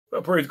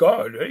Well, praise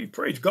God. Hey,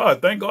 praise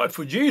God. Thank God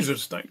for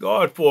Jesus. Thank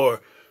God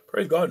for,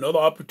 praise God, another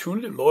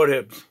opportunity the Lord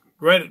has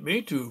granted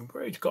me to,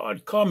 praise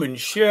God, come and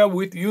share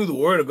with you the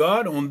Word of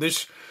God on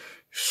this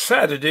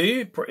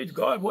Saturday. Praise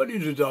God. What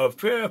is it?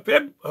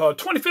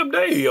 25th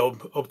day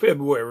of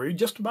February.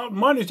 Just about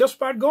money, just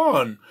about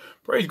gone.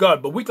 Praise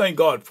God. But we thank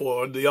God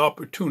for the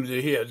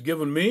opportunity He has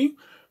given me.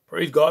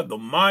 Praise God, the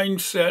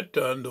mindset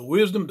and the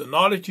wisdom, the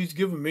knowledge He's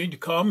given me to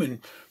come and,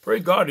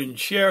 praise God, and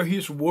share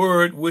His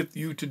Word with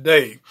you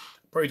today.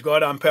 Praise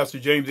God, I'm Pastor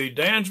James A.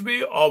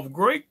 Dansby of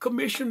Great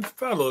Commission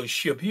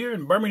Fellowship here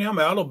in Birmingham,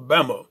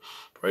 Alabama.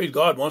 Praise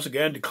God, once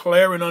again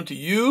declaring unto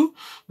you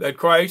that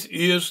Christ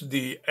is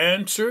the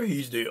answer.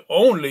 He's the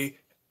only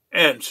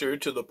answer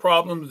to the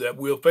problems that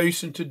we're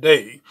facing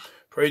today.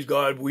 Praise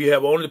God, we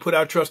have only put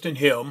our trust in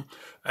Him.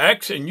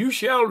 Ask and you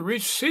shall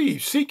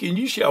receive. Seek and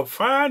you shall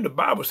find. The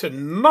Bible said,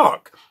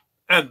 knock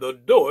and the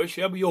door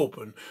shall be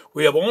open.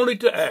 We have only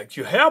to ask.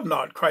 You have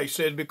not, Christ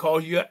says,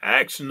 because you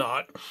ask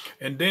not.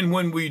 And then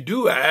when we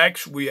do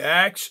ask, we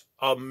ask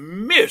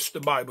amiss, the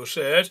Bible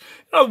says.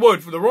 In other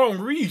words, for the wrong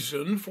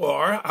reason for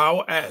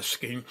our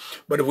asking.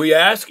 But if we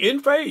ask in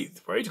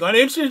faith, praise God,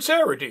 in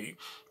sincerity,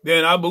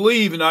 then I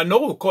believe and I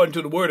know, according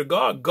to the Word of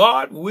God,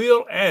 God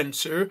will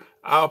answer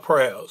our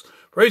prayers.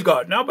 Praise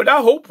God. Now, but I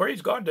hope,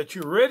 praise God, that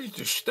you're ready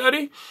to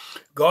study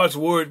God's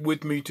Word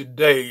with me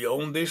today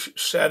on this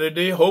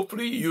Saturday.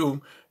 Hopefully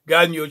you've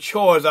gotten your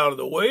chores out of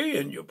the way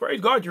and you,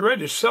 praise God, you're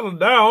ready to settle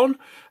down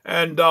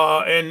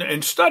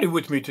and study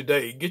with me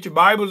today. Get your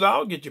Bibles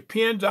out, get your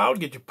pens out,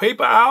 get your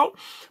paper out.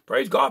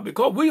 Praise God,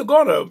 because we're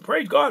going to,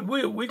 praise God,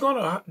 we're going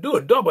to do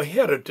a double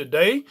header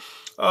today.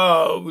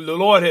 The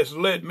Lord has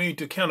led me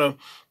to kind of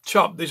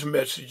chop this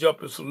message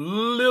up. It's a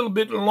little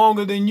bit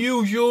longer than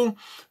usual,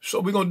 so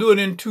we're going to do it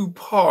in two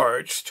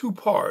parts.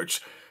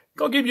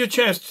 Going to give you a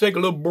chance to take a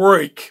little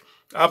break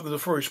after the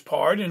first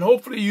part, and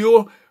hopefully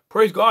you'll,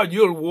 praise God,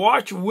 you'll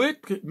watch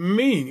with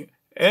me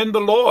and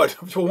the Lord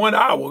for 1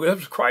 hour.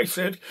 As Christ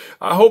said,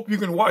 I hope you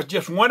can watch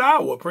just 1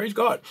 hour. Praise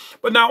God.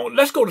 But now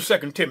let's go to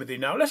 2 Timothy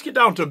now. Let's get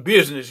down to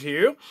business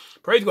here.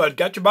 Praise God.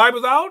 Got your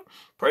Bibles out?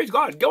 Praise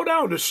God. Go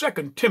down to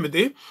 2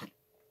 Timothy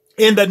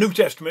in the New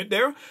Testament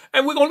there.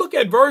 And we're going to look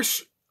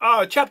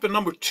at chapter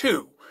number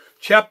 2.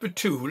 Chapter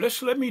 2.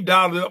 Let me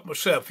dial it up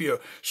myself here.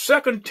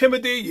 2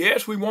 Timothy.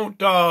 Yes, we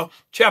want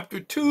chapter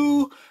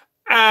 2.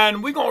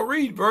 And we're going to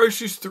read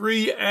verses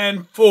 3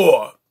 and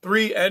 4.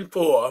 3 and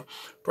 4.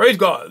 Praise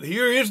God.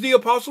 Here is the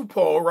Apostle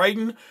Paul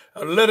writing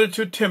a letter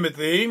to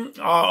Timothy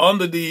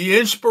under the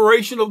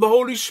inspiration of the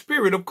Holy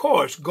Spirit. Of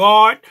course,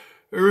 God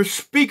is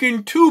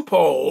speaking to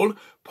Paul.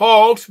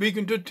 Paul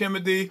speaking to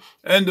Timothy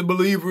and the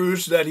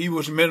believers that he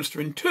was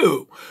ministering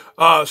to.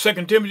 2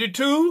 Timothy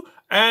 2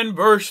 and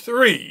verse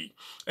 3.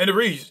 And it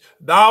reads,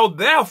 Thou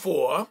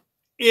therefore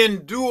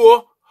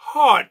endure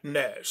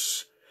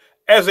hardness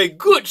as a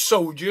good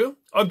soldier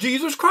of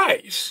Jesus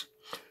Christ.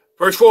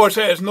 Verse 4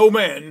 says, No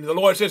man, the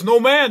Lord says, no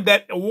man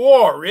that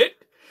warreth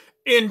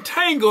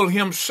entangle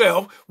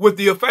himself with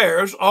the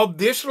affairs of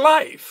this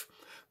life,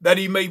 that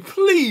he may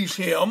please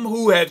him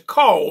who had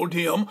called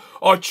him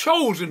or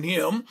chosen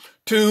him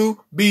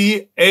to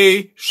be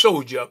a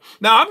soldier.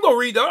 Now, I'm going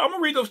to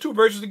read those two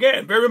verses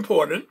again. Very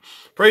important.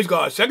 Praise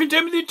God. 2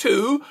 Timothy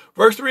 2,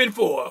 verse 3 and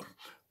 4.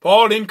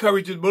 Paul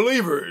encourages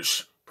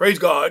believers. Praise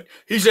God.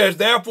 He says,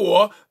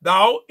 Therefore,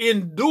 thou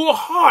endure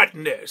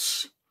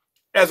hardness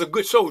as a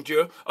good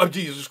soldier of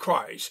Jesus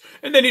Christ.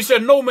 And then he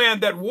said, No man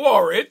that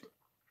warreth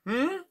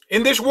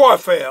in this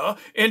warfare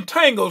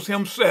entangles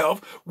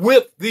himself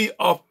with the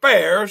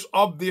affairs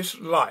of this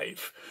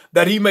life,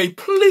 that he may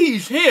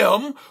please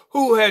him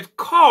who had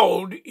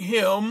called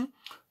him,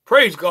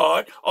 praise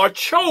God, or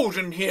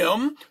chosen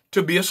him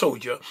to be a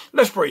soldier.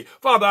 Let's pray.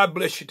 Father, I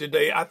bless you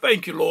today. I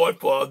thank you, Lord,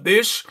 for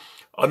this,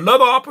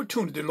 another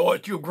opportunity,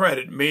 Lord, you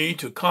granted me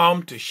to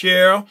come to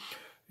share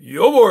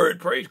your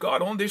word, praise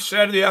God, on this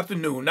Saturday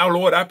afternoon. Now,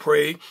 Lord, I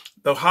pray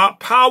the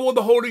power of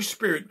the Holy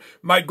Spirit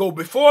might go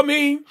before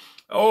me.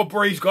 Oh,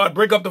 praise God,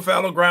 break up the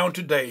fallow ground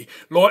today.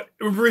 Lord,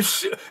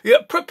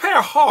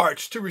 prepare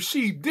hearts to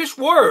receive this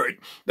word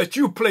that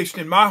you placed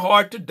in my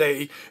heart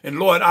today. And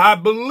Lord, I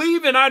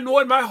believe and I know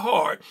in my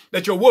heart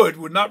that your word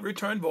will not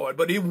return void,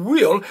 but it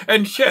will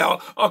and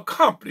shall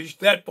accomplish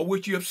that for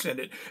which you have sent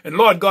it. And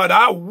Lord God,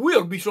 I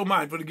will be so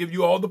mindful to give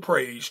you all the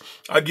praise.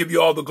 I give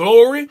you all the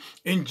glory.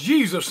 In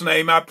Jesus'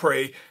 name I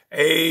pray.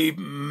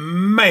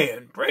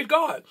 Amen. Praise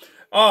God.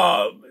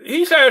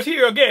 He says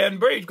here again,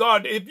 praise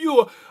God, if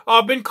you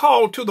have been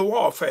called to the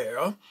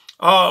warfare,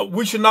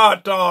 we should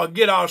not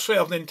get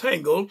ourselves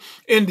entangled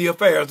in the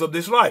affairs of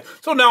this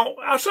life. So now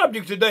our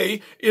subject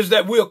today is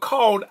that we're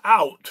called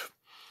out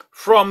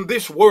from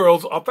this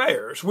world's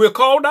affairs. We're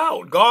called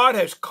out. God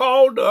has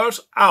called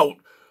us out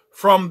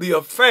from the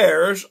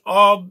affairs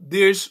of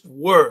this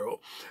world.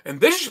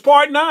 And this is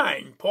part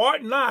 9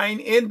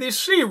 in this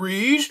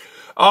series.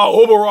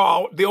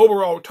 The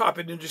overall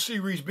topic in the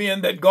series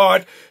being that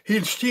God, he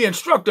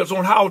instructs us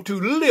on how to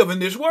live in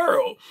this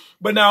world.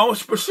 But now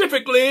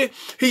specifically,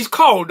 he's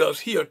called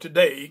us here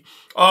today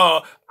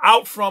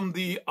out from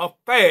the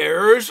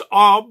affairs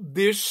of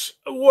this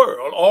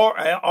world or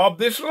of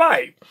this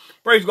life.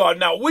 Praise God.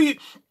 Now, we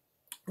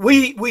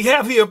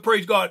have here,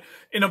 praise God,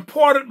 an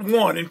important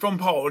warning from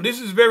Paul. This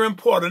is very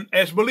important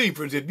as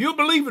believers. If you're a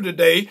believer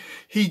today,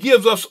 he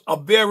gives us a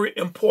very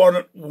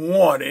important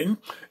warning,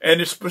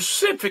 and it's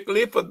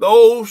specifically for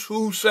those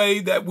who say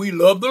that we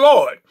love the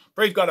Lord.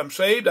 Praise God, I'm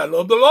saved, I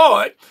love the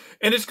Lord.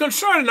 And it's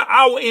concerning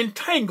our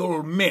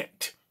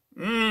entanglement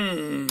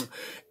in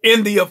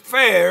the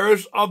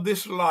affairs of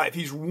this life.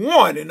 He's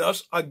warning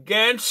us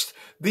against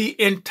the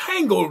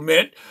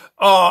entanglement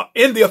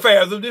in the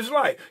affairs of this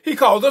life. He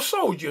calls us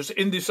soldiers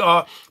in this,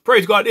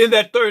 praise God, in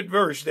that third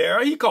verse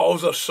there. He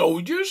calls us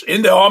soldiers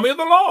in the army of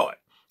the Lord.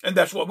 And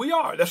that's what we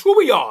are. That's who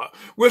we are.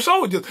 We're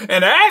soldiers.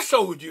 And as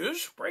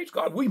soldiers, praise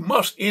God, we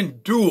must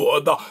endure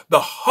the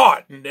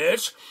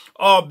hardness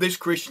of this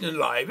Christian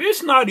life.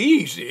 It's not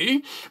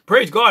easy.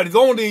 Praise God. It's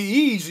only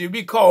easy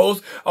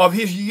because of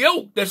his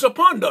yoke that's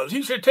upon us.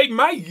 He said, take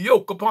my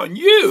yoke upon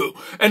you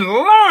and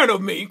learn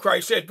of me,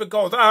 Christ said,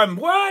 because I'm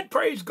what?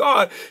 Praise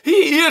God.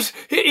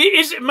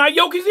 My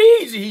yoke is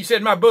easy. He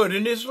said, my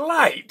burden is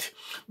light.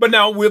 But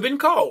now we've been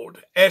called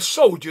as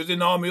soldiers in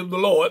the army of the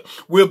Lord.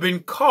 We've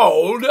been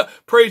called,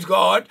 praise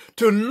God,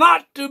 to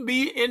not to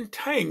be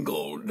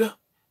entangled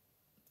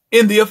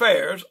in the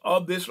affairs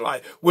of this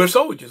life. We're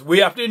soldiers. We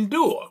have to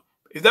endure.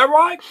 Is that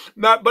right?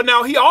 But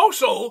now he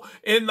also,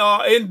 in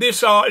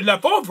that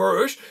fourth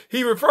verse,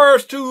 he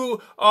refers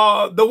to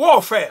the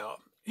warfare.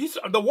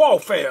 The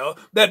warfare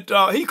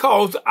that he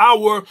calls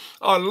our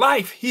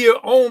life here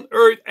on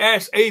earth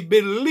as a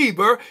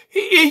believer.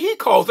 He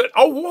calls it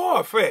a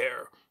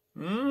warfare.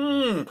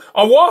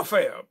 A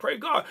warfare, praise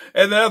God.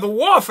 And the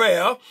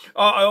warfare,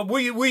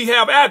 we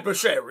have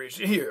adversaries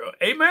here.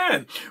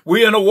 Amen.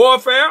 We're in a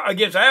warfare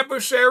against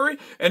adversary,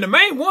 and the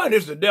main one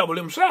is the devil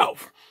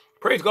himself.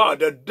 Praise God,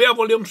 the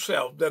devil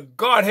himself, the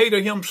God-hater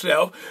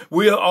himself.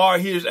 We are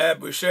his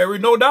adversary,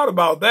 no doubt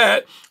about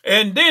that.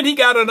 And then he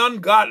got an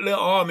ungodly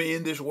army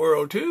in this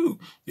world too.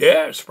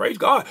 Yes, praise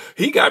God.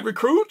 He got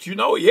recruits,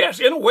 yes,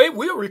 in a way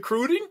we're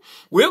recruiting.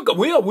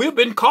 We've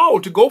been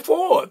called to go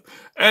forth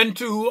and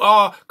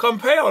to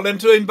compel and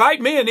to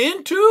invite men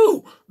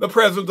into the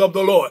presence of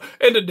the Lord.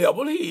 And the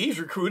devil, he's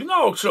recruiting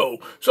also.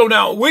 So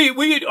now we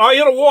are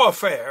in a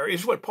warfare,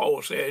 is what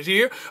Paul says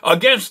here,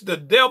 against the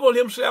devil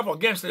himself,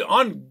 against the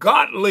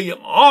ungodly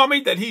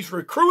army that he's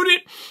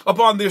recruited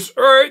upon this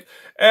earth,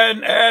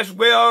 and as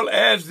well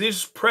as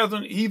this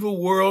present evil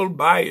world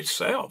by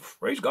itself.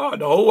 Praise God.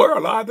 The whole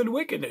world lies in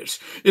wickedness,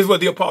 is what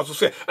the apostle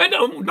said. And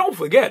don't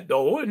forget,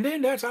 though, and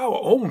then that's our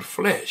own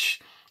flesh.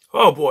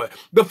 Oh, boy.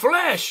 The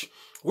flesh.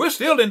 We're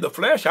still in the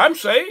flesh. I'm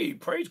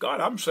saved. Praise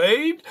God. I'm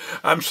saved.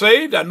 I'm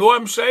saved. I know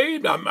I'm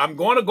saved. I'm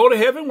going to go to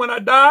heaven when I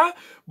die.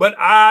 But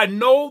I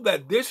know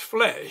that this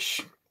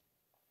flesh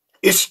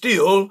is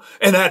still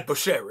an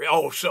adversary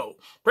also.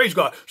 Praise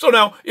God. So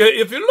now,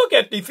 if you look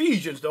at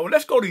Ephesians, though,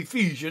 let's go to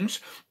Ephesians.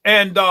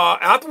 And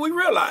after we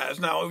realize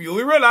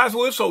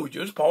we're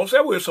soldiers. Paul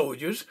said we're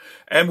soldiers.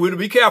 And we're to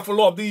be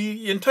careful of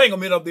the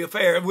entanglement of the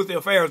affair with the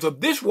affairs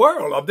of this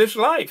world, of this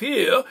life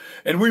here.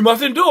 And we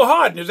must endure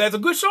hardness as a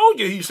good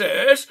soldier, he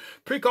says,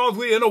 because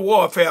we're in a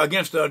warfare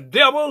against the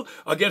devil,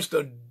 against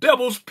the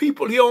devil's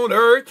people here on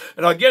earth,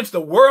 and against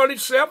the world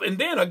itself, and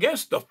then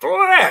against the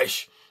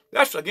flesh.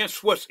 That's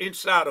against what's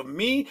inside of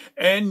me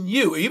and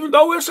you, even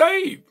though we're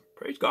saved.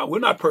 Praise God. We're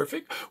not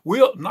perfect.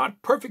 We're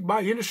not perfect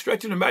by any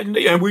stretch of the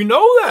imagination, and we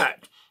know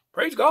that.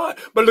 Praise God.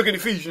 But look at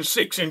Ephesians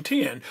 6 and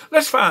 10.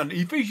 Let's find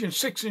Ephesians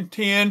 6 and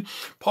 10,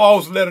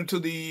 Paul's letter to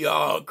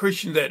the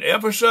Christians at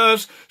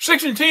Ephesus.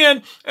 6 and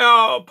 10,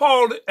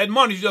 Paul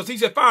admonishes us. He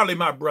said, finally,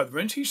 my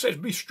brethren, he says,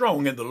 be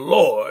strong in the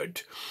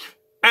Lord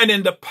and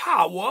in the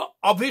power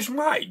of his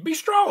might. Be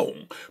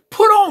strong.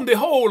 Put on the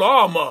whole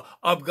armor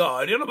of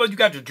God. In other words, you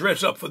got to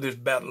dress up for this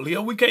battle here.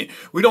 We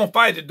don't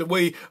fight it the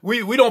way,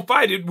 we don't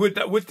fight it with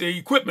the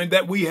equipment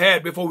that we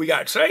had before we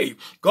got saved.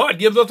 God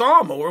gives us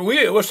armor.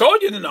 We're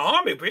soldiers in the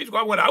army. Praise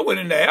God. When I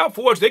went in the Air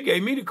Force, they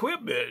gave me the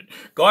equipment.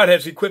 God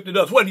has equipped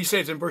us. What he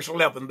says in verse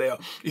 11 there,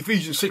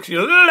 Ephesians 6 and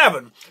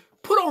 11.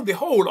 Put on the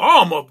whole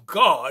armor of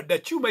God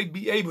that you may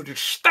be able to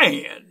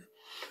stand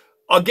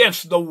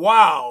against the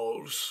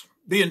wiles,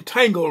 the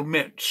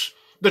entanglements,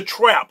 the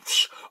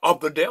traps of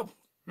the devil.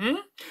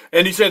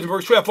 And he says in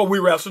verse 12, for we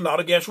wrestle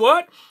not against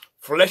what?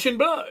 Flesh and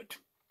blood.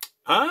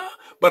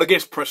 But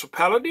against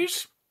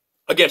principalities,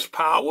 against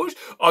powers,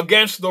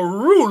 against the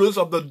rulers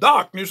of the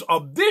darkness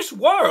of this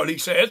world, he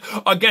says,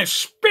 against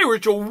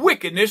spiritual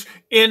wickedness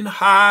in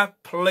high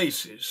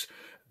places.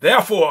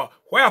 Wherefore,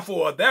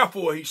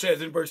 he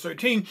says in verse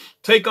 13,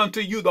 take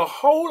unto you the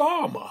whole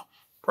armor.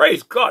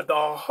 Praise God, the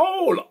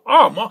whole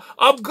armor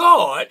of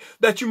God,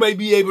 that you may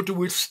be able to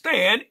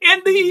withstand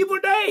in the evil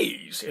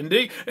days. And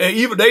the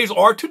evil days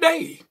are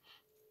today.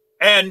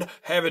 And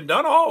having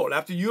done all,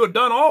 after you have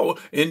done all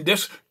in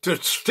this, to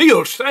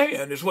still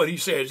stand, is what he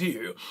says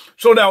here.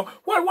 So now,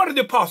 what are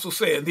the apostles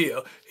saying here?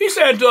 He's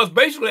saying to us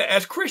basically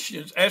as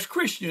Christians,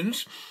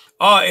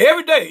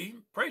 every day,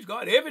 praise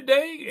God, every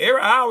day,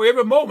 every hour,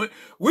 every moment,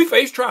 we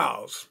face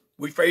trials.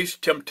 We face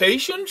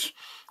temptations.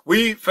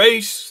 We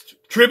face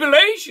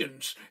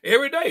tribulations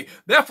every day.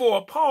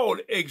 Therefore, Paul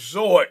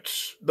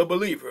exhorts the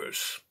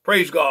believers,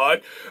 praise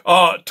God,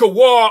 to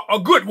war a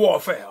good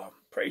warfare.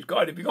 Praise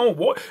God. If you're going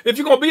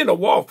to be in a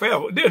warfare,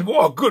 then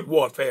war a good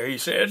warfare, he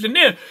says. And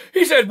then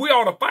he says we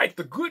ought to fight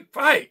the good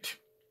fight.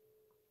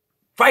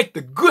 Fight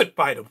the good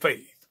fight of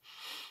faith.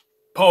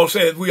 Paul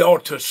says we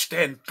ought to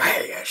stand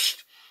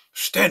fast.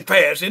 Stand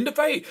fast in the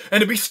faith,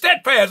 and to be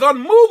steadfast,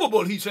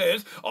 unmovable, he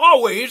says,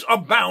 always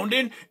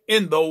abounding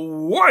in the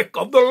work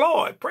of the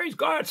Lord. Praise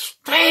God.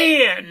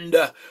 Stand.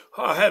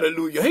 Oh,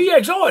 hallelujah. He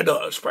exhorted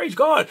us. Praise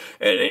God.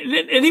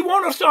 And he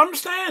wants us to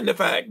understand the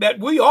fact that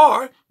we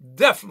are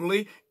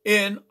definitely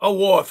in a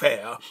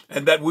warfare,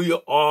 and that we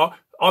are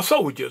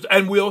soldiers,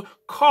 and we're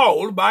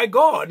called by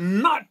God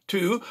not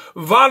to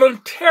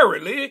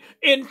voluntarily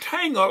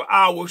entangle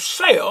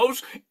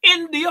ourselves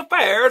in the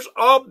affairs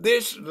of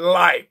this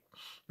life.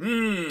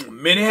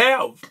 Many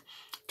have,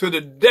 to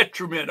the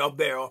detriment of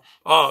their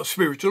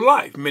spiritual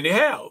life. Many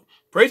have.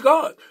 Praise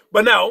God.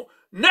 But now,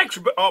 next,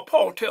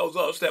 Paul tells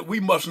us that we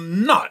must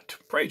not,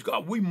 praise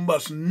God, we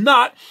must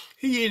not,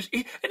 and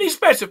he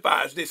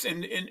specifies this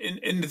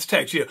in this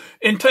text here,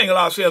 entangle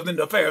ourselves in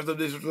the affairs of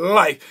this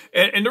life.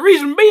 And the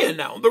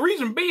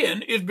reason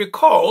being is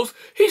because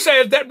he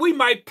says that we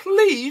might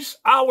please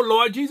our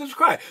Lord Jesus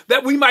Christ,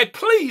 that we might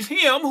please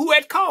him who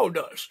had called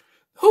us.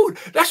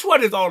 That's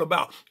what it's all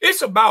about.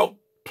 It's about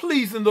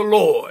pleasing the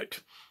Lord.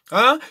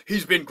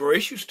 He's been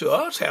gracious to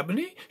us, haven't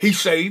he? He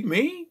saved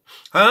me.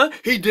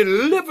 He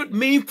delivered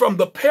me from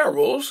the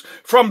perils,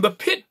 from the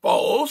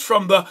pitfalls,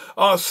 from the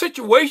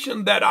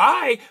situation that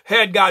I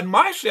had gotten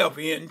myself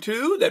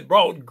into that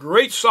brought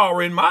great sorrow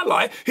in my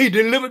life. He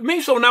delivered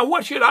me. So now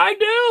what should I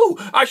do?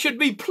 I should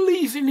be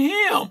pleasing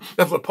him.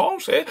 That's what Paul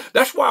said.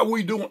 That's why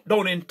we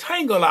don't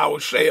entangle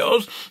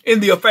ourselves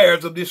in the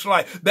affairs of this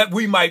life, that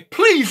we might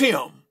please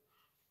him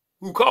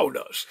who called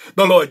us,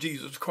 the Lord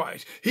Jesus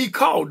Christ. He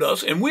called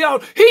us, and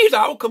he's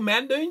our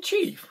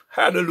commander-in-chief.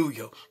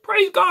 Hallelujah.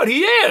 Praise God,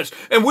 he is.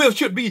 And we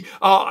should be,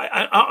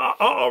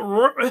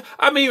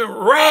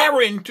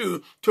 raring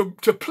to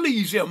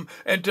please him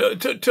and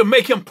to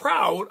make him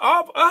proud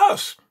of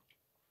us,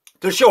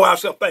 to show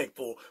ourselves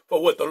thankful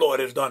for what the Lord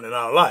has done in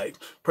our life.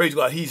 Praise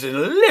God, he's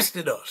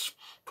enlisted us,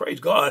 praise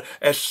God,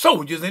 as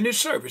soldiers in his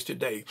service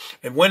today.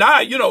 And when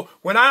I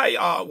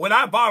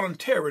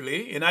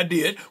voluntarily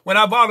enlisted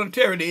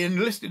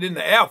in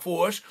the Air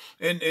Force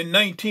in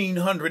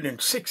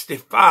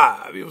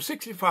 1965, it was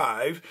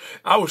 65,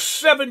 I was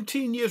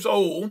 17 years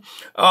old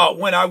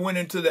when I went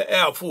into the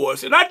Air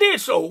Force. And I did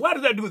so. Why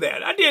did I do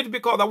that? I did it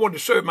because I wanted to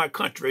serve my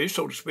country,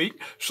 so to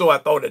speak. So I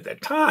thought at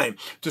that time,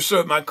 to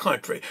serve my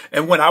country.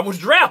 And when I was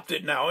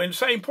drafted now,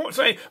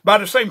 by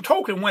the same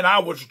token, when I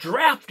was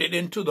drafted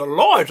into the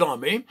Lord's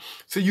Army,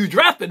 so you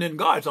drafted in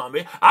God's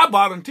army. I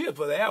volunteered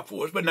for the Air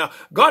Force, but now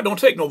God don't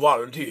take no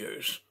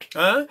volunteers.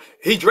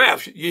 He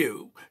drafts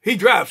you. He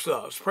drafts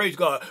us. Praise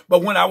God.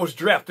 But when I was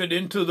drafted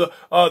into the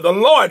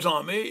Lord's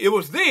army, it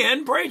was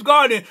then, praise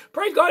God,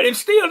 and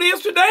still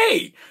is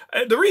today.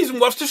 The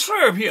reason was to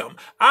serve him.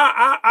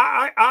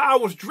 I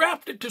was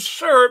drafted to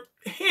serve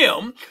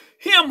him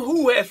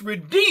who has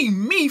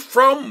redeemed me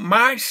from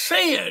my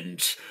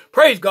sins.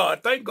 Praise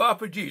God. Thank God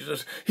for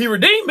Jesus. He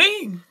redeemed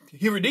me.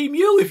 He redeemed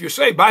you if you're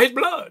saved by his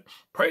blood.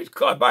 Praise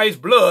God, by his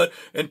blood.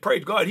 And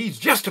praise God, he's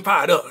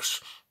justified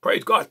us.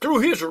 Praise God,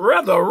 through his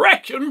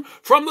resurrection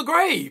from the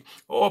grave.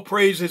 Oh,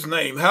 praise his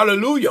name.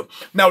 Hallelujah.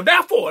 Now,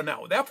 therefore,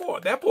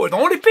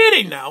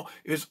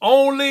 it's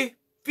only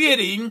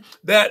fitting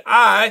that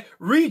I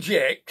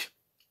reject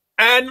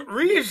and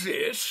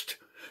resist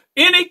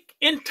any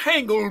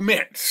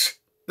entanglements,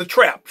 the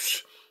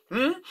traps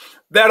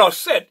that are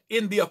set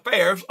in the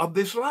affairs of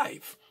this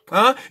life.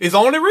 It's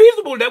only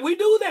reasonable that we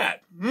do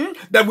that,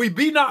 that we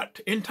be not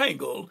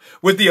entangled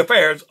with the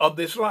affairs of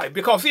this life.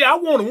 Because, see, I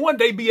want to one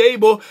day be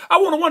able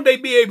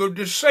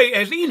to say,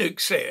 as Enoch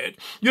said,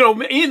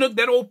 Enoch,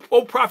 that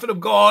old prophet of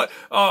God,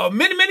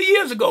 many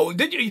years ago.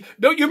 Don't you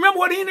remember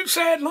what Enoch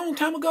said a long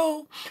time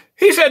ago?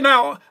 He said,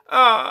 now,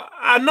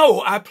 I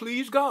know I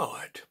please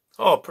God.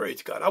 Oh,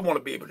 praise God. I want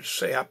to be able to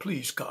say I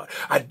please God.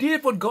 I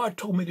did what God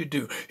told me to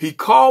do. He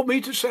called me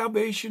to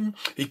salvation.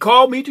 He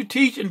called me to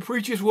teach and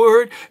preach his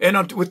word. And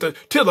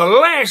till the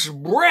last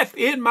breath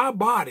in my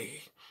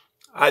body,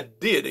 I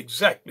did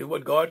exactly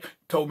what God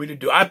told me to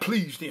do. I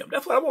pleased him.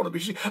 That's what I want to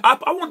be. I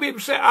want to be able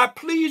to say I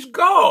please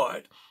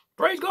God.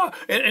 Praise God.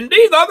 And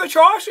these are the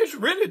choices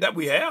really that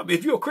we have.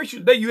 If you're a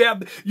Christian today, you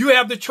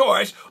have the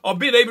choice of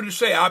being able to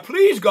say I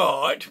please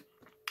God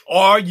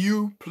or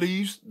you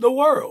please the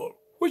world.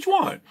 Which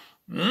one?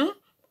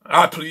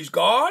 I please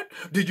God.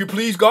 Did you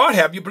please God?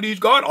 Have you pleased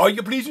God? Are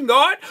you pleasing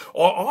God?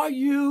 Or are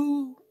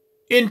you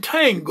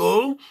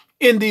entangled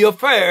in the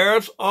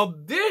affairs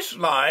of this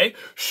life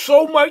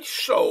so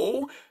much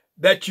so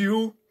that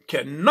you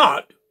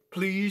cannot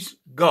please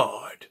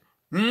God?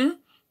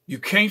 You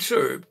can't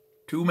serve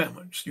two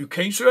mammons. You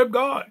can't serve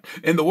God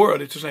and the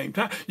world at the same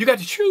time. You got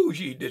to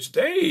choose ye this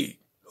day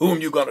whom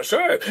you're going to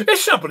serve.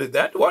 It's simple as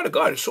that. The word of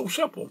God is so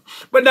simple.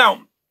 But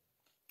now,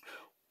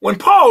 when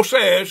Paul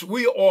says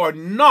we are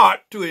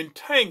not to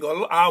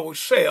entangle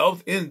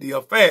ourselves in the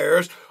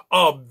affairs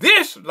of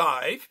this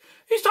life,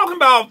 he's talking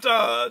about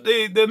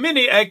the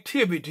many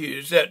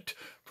activities that,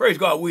 praise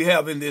God, we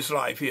have in this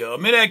life here.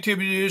 Many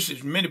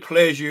activities, many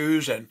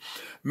pleasures, and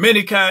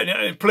many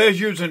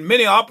pleasures and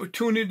many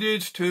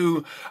opportunities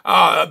to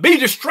be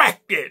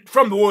distracted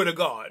from the Word of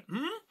God.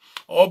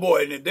 Oh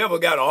boy, and the devil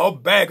got a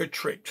bag of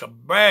tricks, a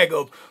bag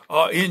of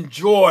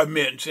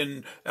enjoyments,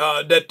 and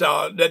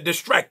that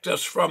distract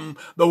us from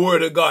the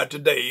Word of God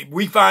today.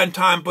 We find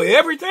time for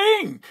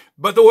everything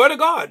but the Word of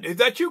God. Is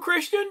that you,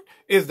 Christian?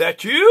 Is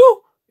that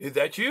you? Is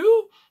that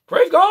you?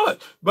 Praise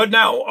God. But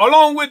now,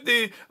 along with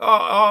the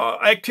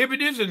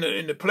activities and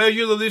the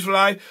pleasures of this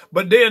life,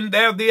 but then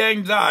there are the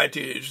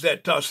anxieties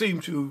that seem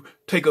to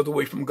take us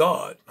away from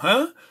God.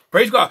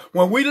 Praise God.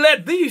 When we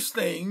let these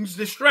things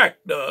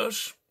distract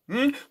us,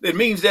 that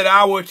means that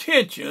our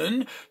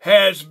attention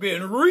has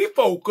been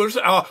refocused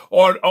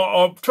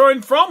or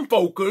turned from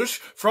focus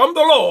from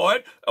the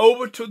Lord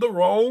over to the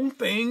wrong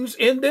things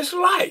in this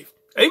life.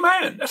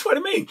 Amen. That's what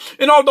it means.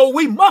 And although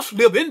we must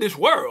live in this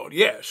world,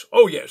 yes,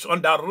 oh yes,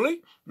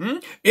 undoubtedly,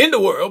 in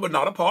the world, but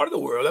not a part of the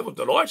world. That's what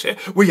the Lord said.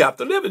 We have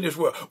to live in this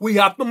world. We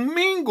have to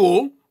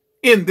mingle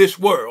in this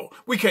world.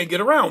 We can't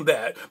get around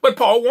that. But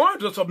Paul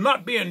warns us of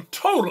not being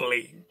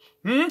totally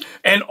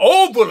and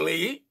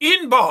overly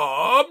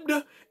involved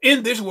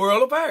in this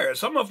world affairs.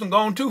 Some of them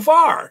gone too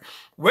far,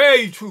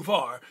 way too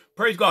far.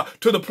 Praise God,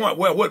 to the point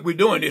where what we're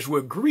doing is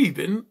we're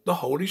grieving the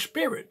Holy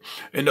Spirit.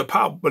 And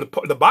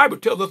the Bible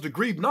tells us to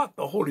grieve not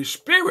the Holy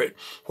Spirit,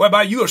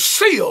 whereby you are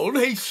sealed.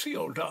 He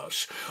sealed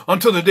us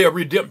until the day of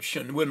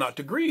redemption. We're not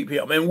to grieve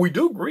him. And we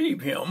do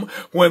grieve him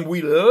when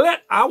we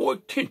let our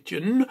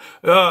attention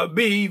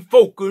be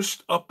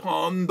focused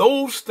upon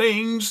those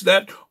things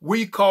that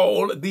we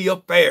call the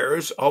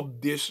affairs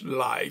of this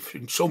life.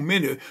 And so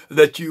many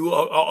that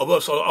of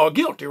us are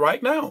guilty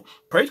right now.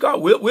 Praise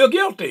God, we're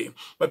guilty.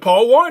 But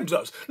Paul warns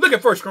us. Look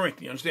at 1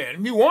 Corinthians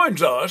then. He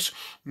warns us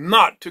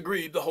not to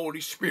grieve the Holy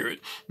Spirit,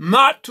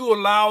 not to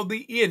allow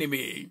the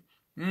enemy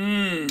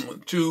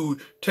to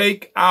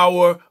take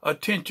our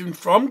attention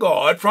from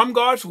God, from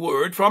God's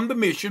word, from the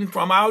mission,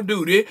 from our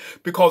duty,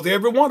 because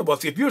every one of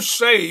us, if you're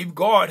saved,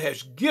 God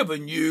has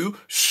given you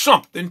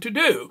something to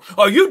do.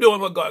 Are you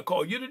doing what God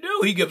called you to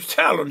do? He gives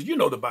talents. You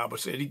know the Bible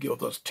said he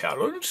gives us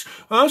talents,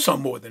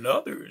 some more than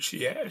others.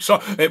 Yeah.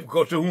 So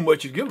because to whom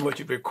much is given,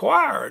 much is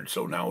required.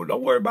 So now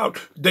don't worry about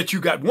that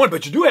you got one,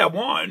 but you do have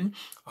one.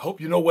 I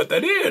hope you know what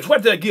that is.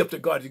 What's that gift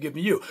that God has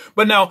given you?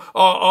 But now,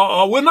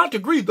 we're not to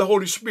grieve the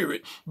Holy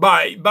Spirit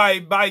by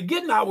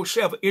getting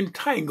ourselves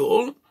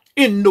entangled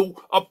in the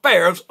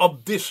affairs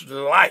of this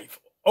life.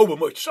 Over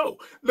much so.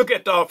 Look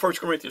at 1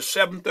 Corinthians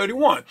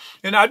 7:31.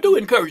 And I do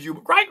encourage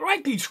you,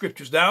 write these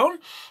scriptures down.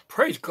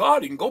 Praise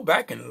God, and go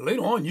back and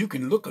later on you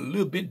can look a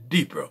little bit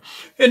deeper.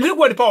 And look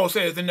what Paul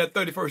says in that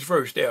 31st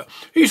verse there.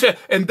 He said,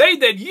 and they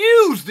that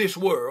use this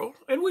world,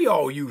 and we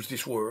all use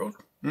this world,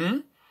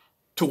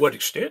 to what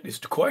extent is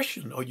the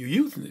question? Are you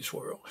using this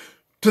world?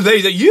 To they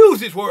that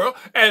use this world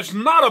as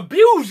not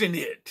abusing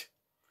it.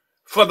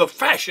 For the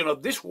fashion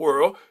of this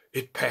world,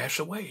 it pass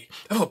away.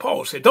 That's what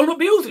Paul said. Don't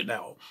abuse it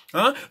now.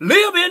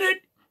 Live in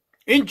it.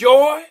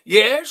 Enjoy,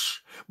 yes.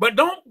 But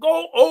don't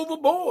go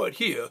overboard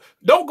here.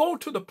 Don't go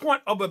to the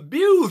point of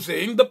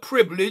abusing the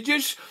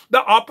privileges, the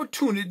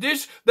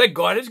opportunities that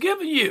God has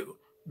given you.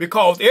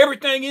 Because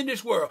everything in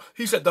this world,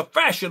 he said, the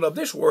fashion of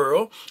this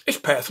world is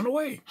passing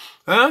away.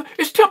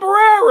 It's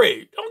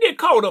temporary. Don't get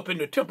caught up in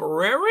the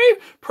temporary.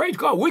 Praise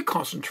God, we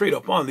concentrate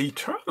upon the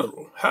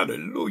eternal.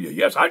 Hallelujah.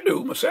 Yes, I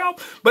do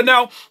myself. But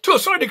now, to a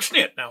certain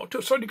extent, I'll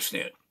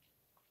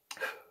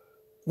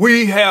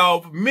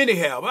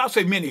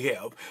say many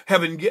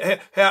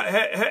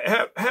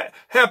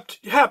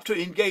have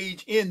to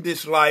engage in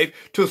this life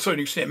to a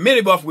certain extent. Many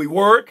of us, we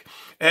work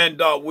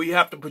and we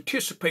have to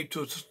participate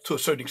to a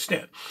certain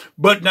extent.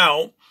 But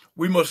now,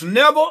 we must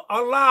never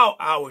allow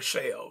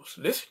ourselves,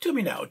 listen to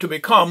me now, to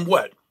become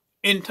what?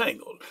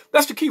 Entangled.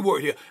 That's the key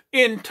word here.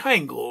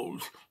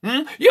 Entangled.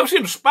 You ever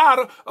seen a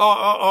spider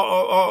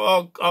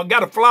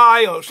got a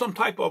fly or some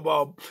type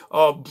of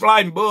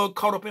flying bug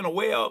caught up in a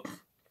web?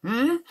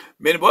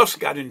 Many of us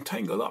got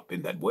entangled up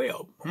in that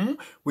web.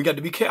 We got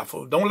to be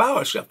careful. Don't allow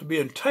ourselves to be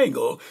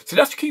entangled. So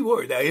that's the key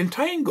word there.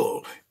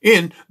 Entangled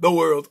in the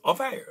world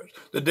affairs.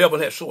 The devil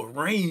has so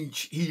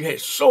arranged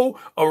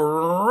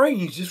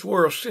this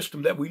world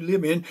system that we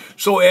live in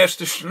so as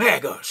to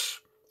snag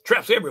us.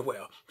 Traps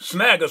everywhere.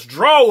 Snag us,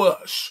 draw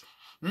us.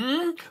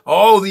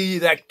 All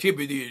these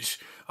activities,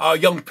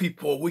 young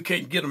people, we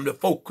can't get them to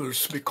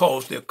focus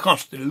because they're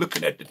constantly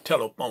looking at the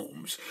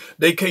telephones.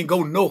 They can't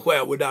go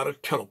nowhere without a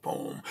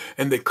telephone.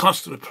 And they're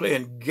constantly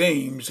playing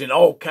games and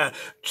all kinds.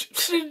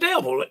 See, the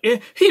devil,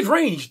 he's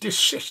arranged this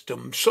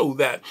system so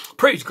that,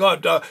 praise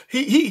God,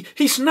 he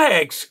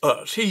snags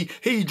us.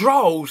 He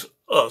draws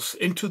us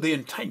into the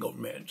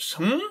entanglements,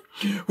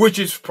 which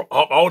is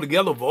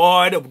altogether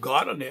void of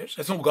godliness.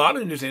 There's no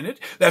godliness in it.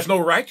 There's no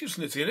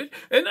righteousness in it.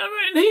 And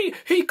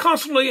he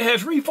constantly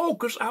has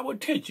refocused our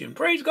attention.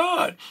 Praise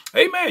God.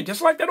 Amen.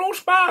 Just like that old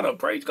spider.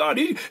 Praise God.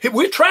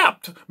 We're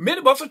trapped. Many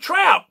of us are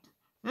trapped.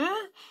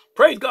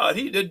 Praise God.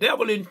 The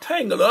devil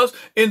entangled us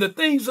in the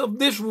things of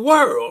this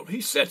world.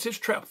 He sets his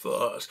trap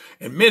for us.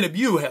 And many of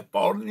you have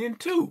fallen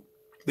into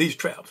these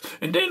traps.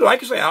 And then,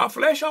 like I say, our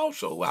flesh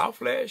also. Our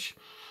flesh.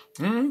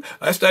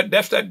 That's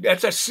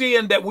that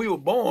sin that we were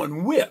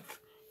born with.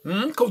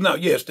 Because now,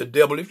 yes, the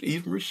devil is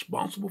even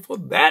responsible for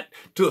that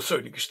to a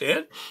certain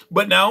extent.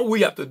 But now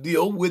we have to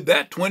deal with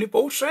that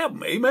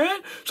 24/7.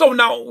 Amen. So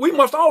now we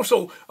must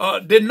also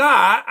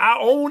deny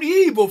our own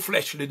evil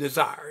fleshly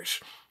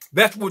desires.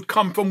 That would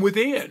come from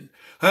within.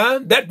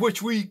 That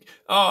which we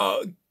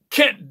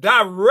can't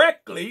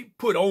directly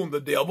put on the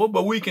devil,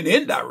 but we can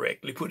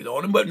indirectly put it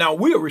on him. But now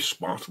we are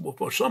responsible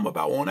for some of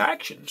our own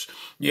actions.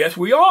 Yes,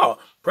 we are.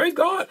 Praise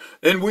God.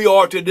 And we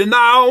are to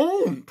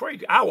deny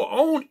our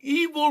own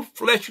evil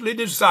fleshly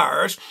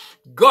desires.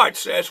 God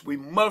says we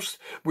must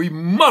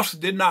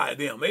deny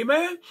them.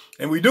 Amen.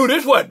 And we do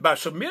this what? By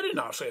submitting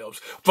ourselves.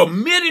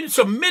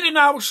 Submitting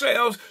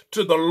ourselves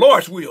to the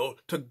Lord's will,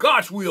 to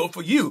God's will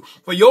for you,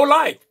 for your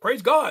life.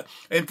 Praise God.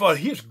 And for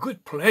his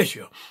good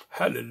pleasure.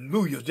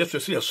 Hallelujah. Just to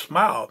see a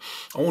smile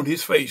on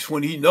his face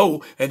when he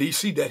know and he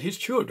see that his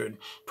children,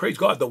 praise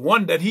God, the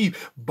one that he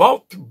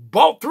bought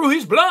through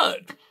his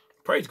blood,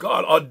 praise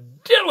God, are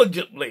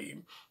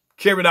diligently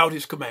carried out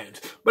his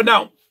commands. But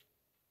now,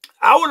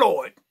 our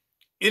Lord,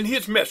 in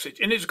his message,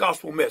 in his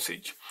gospel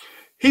message,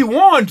 he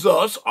warns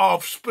us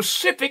of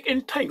specific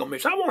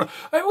entanglements. We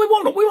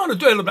want to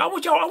dwell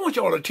about. I want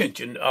y'all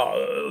attention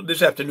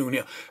this afternoon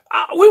here.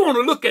 We want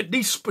to look at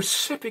these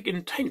specific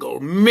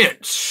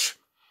entanglements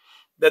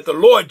that the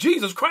Lord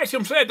Jesus Christ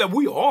himself said that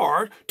we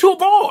are to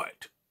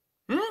avoid.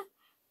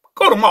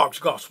 Go to Mark's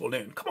gospel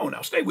then. Come on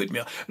now, stay with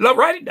me.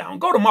 Write it down.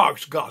 Go to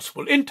Mark's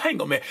gospel.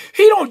 Entanglement.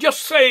 He don't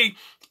just say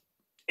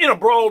in a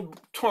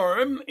broad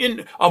term,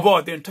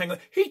 avoid the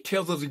entanglement. He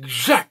tells us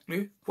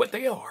exactly what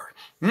they are.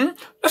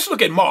 Let's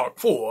look at Mark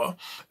 4,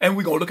 and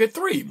we're going to look at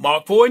 3.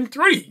 Mark 4 and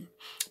 3.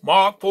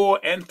 Mark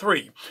 4 and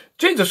 3.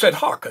 Jesus said,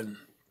 hearken.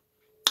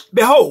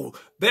 Behold,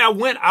 there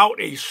went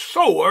out a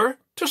sower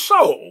to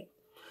sow.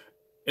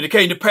 And it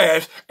came to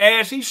pass,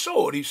 as he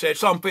sowed, he said,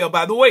 some fell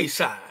by the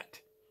wayside.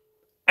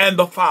 And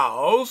the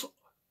fowls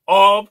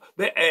of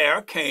the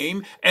air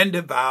came and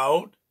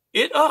devoured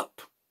it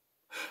up.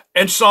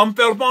 And some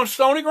fell upon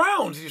stony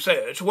grounds, he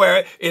says,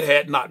 where it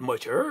had not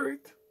much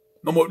earth,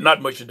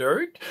 not much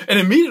dirt. And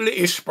immediately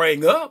it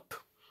sprang up,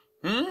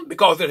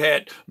 because it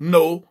had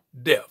no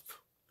depth.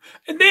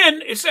 And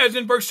then it says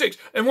in verse 6,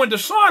 and when the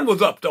sun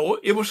was up, though,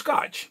 it was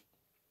scorched,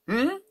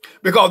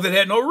 because it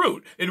had no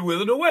root. It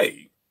withered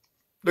away.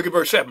 Look at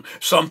verse 7.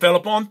 Some fell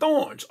upon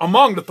thorns,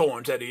 among the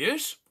thorns, that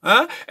is.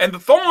 And the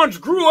thorns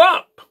grew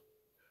up,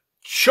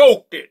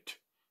 choked it,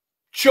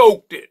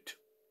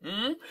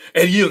 and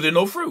yielded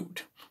no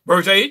fruit.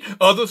 Verse 8,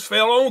 others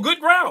fell on good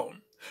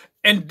ground,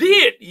 and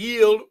did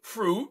yield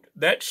fruit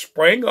that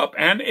sprang up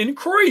and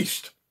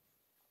increased,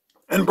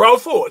 and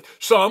brought forth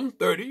some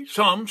 30,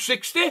 some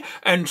 60,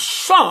 and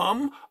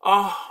some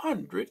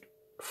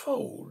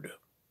 100-fold.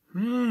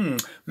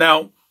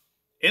 Now,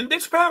 in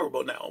this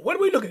parable now, what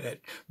are we looking at?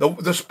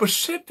 The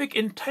specific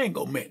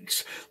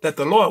entanglements that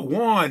the Lord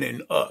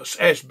warning us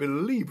as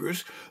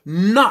believers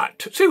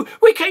not. See,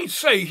 we can't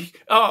say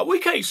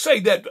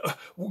that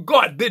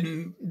God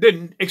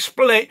didn't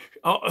explain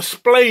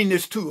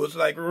this to us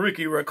like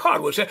Ricky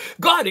Ricardo would say.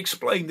 God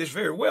explained this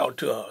very well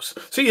to us.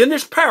 See, in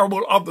this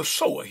parable of the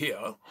sower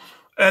here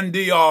and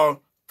the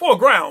 4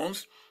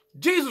 grounds,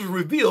 Jesus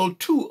revealed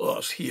to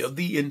us here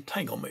the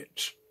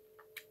entanglements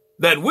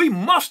that we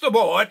must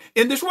avoid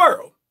in this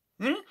world.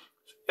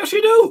 Yes,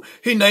 he do.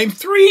 He named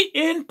 3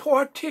 in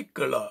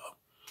particular.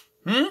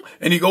 And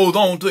he goes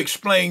on to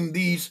explain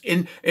these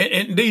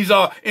these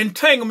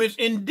entanglements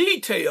in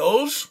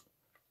details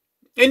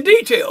in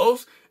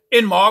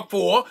Mark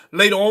 4,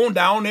 later on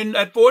down in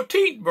that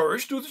 14th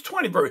verse to the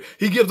 20th verse.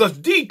 He gives us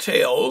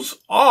details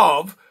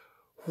of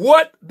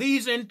what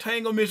these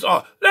entanglements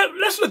are.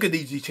 Let's look at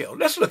these details.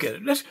 Let's look at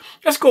it. Let's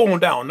go on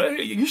down.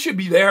 You should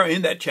be there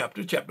in that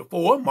chapter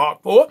 4,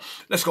 Mark 4.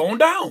 Let's go on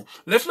down.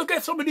 Let's look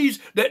at some of these,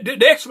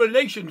 the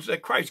explanations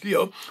that Christ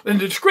gives and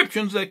the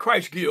descriptions that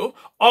Christ gives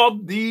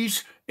of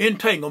these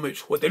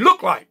entanglements, what they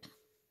look like.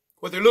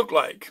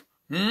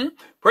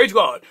 Praise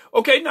God.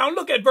 Okay, now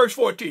look at verse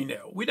 14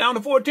 now. We down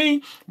to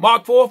 14,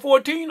 Mark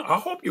 4:14. I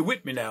hope you're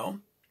with me now.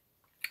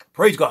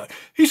 Praise God.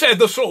 He said,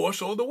 the sower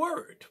sowed the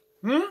word.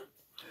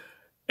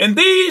 And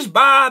these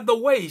by the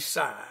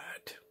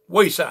wayside,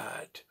 where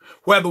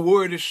the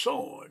word is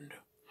sown.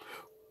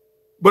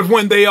 But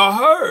when they are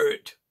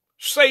heard,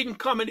 Satan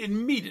cometh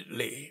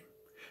immediately,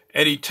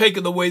 and he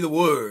taketh away the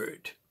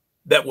word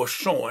that was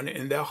sown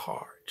in their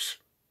hearts.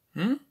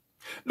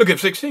 Look at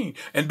 16.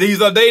 And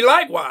these are they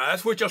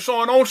likewise, which are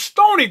sown on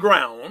stony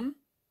ground,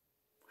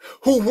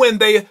 who when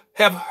they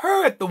have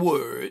heard the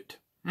word,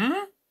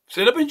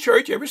 sit up in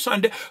church every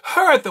Sunday,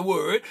 heard the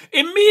word,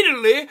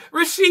 immediately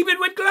receive it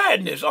with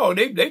gladness. Oh,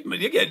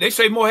 they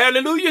say more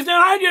hallelujahs than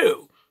I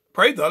do.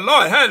 Praise the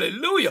Lord,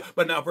 hallelujah.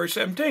 But now verse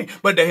 17,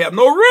 but they have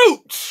no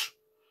roots.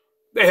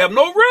 They have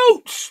no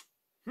roots.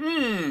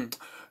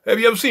 Have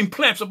you ever seen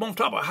plants up on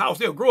top of a house?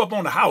 They'll grow up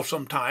on the house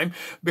sometime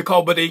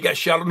but they got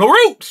shallow, no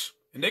roots.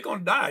 And they're going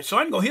to die.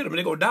 Sun going to hit them and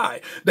they're going to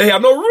die. They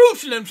have no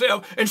roots in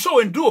themselves and so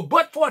endure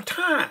but for a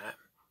time.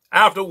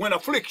 After when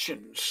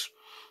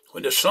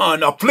the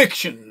sun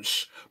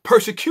afflictions,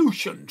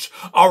 persecutions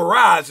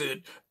arise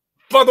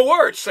for the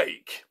word's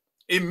sake,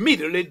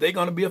 immediately they're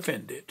going to be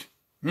offended.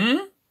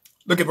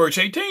 Look at verse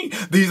 18.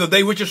 These are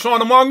they which are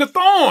sown among the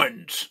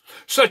thorns,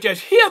 such as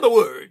hear the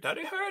word. Now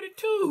they heard it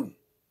too.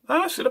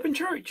 I sit up in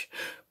church.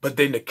 But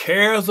then the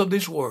cares of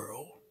this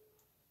world,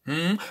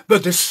 the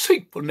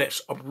deceitfulness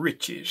of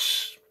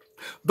riches,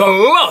 the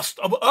lust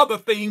of other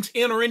things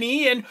entering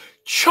in,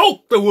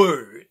 choke the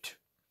word,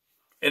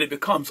 and it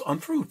becomes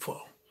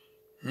unfruitful.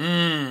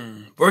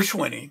 Verse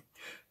 20,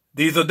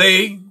 these are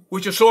they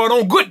which are sown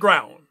on good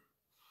ground,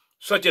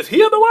 such as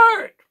hear the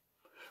word,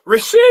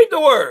 receive the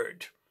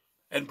word,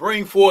 and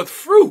bring forth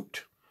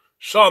fruit,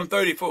 some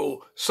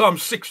 30-fold, some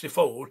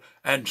 60-fold,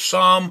 and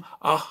some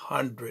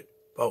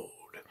 100-fold.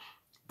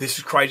 This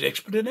is Christ's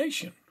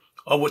explanation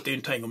of what the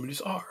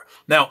entanglements are.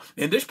 Now,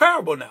 in this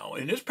parable,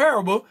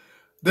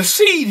 the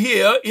seed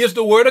here is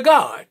the word of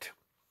God.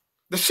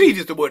 The seed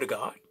is the word of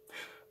God.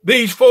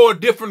 These 4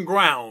 different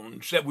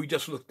grounds that we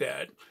just looked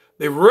at,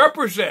 they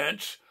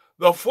represent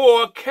the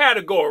 4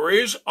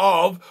 categories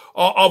of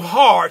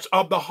hearts,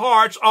 of the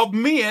hearts of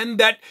men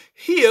that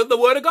hear the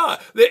word of God.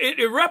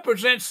 It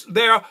represents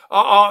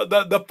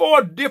the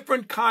 4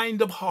 different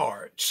kinds of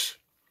hearts,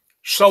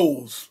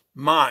 souls,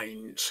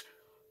 minds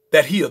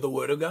that hear the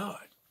word of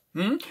God.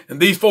 And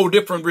these 4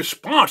 different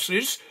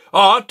responses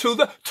to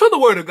the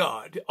word of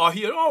God are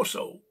here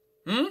also.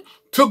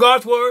 To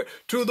God's word,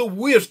 to the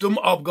wisdom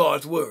of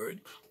God's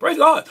word. Praise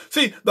God.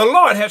 See, the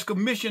Lord has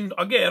commissioned,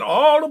 again,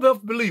 all of us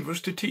believers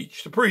to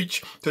teach, to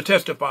preach, to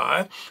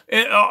testify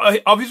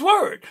of his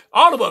word.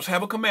 All of us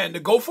have a command to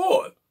go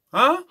forth,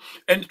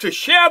 and to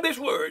share this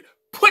word,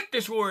 put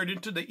this word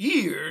into the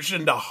ears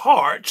and the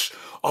hearts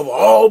of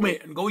all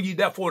men. Go ye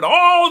therefore to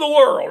all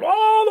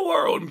the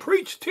world, and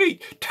preach,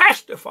 teach,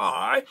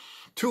 testify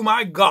to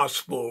my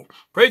gospel.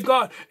 Praise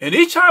God. And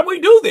each time we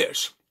do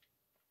this,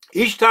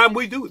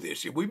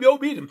 if we be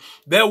obedient,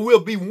 there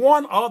will be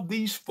one of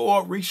these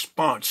 4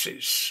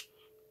 responses.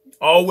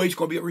 Always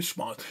going to be a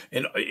response.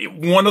 And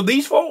one of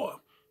these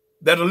 4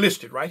 that are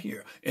listed right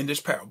here in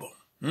this parable.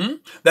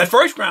 That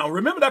first ground,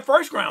 remember that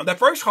first ground, that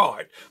first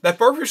heart, that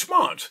first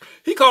response,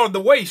 he called it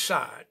the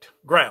wayside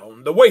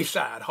ground, the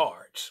wayside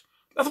hearts.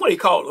 That's what he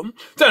called them.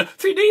 So,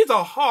 see, these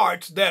are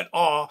hearts that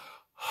are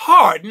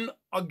hardened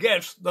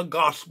against the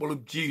gospel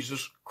of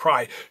Jesus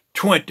Christ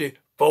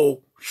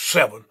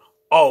 24/7.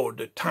 All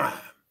the time.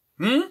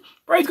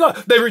 Praise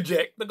God. They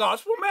reject the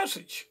gospel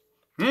message.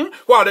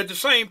 While at the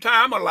same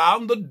time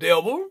allowing the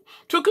devil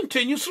to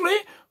continuously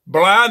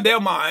blind their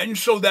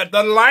minds so that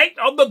the light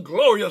of the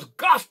glorious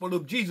gospel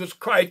of Jesus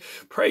Christ,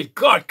 praise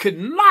God, could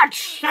not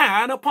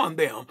shine upon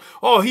them.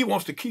 Oh, he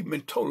wants to keep them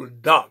in total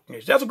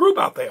darkness. There's a group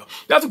out there.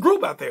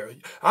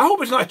 I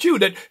hope it's not you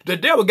that the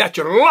devil got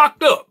you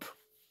locked up.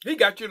 He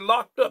got you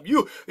locked up.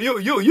 You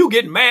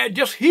get mad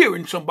just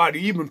hearing somebody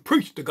even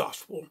preach the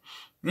gospel.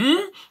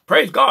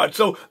 Praise God.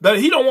 So that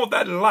he don't want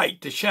that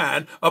light to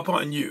shine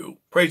upon you.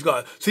 Praise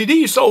God. See,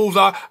 these souls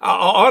are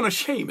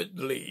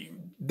unashamedly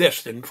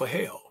destined for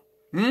hell.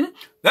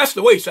 That's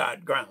the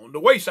wayside ground. The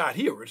wayside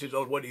hearers is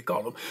what he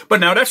called them.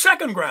 But now that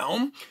second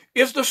ground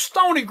is the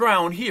stony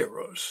ground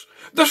hearers.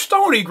 The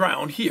stony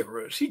ground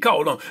hearers, he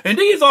called them. And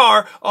these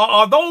are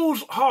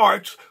those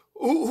hearts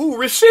who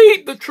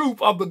receive the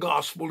truth of the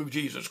gospel of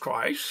Jesus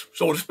Christ,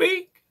 so to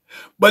speak,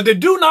 but they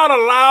do not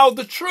allow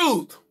the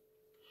truth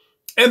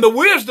and the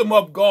wisdom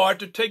of God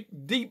to take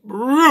deep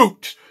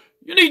root.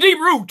 You need deep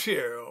roots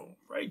here.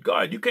 Praise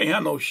God, you can't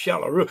have no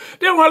shallow root.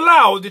 They don't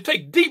allow it to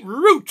take deep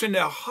roots in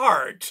their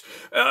hearts.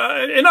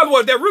 In other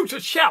words, their roots are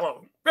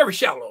shallow, very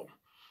shallow.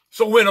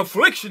 So when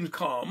afflictions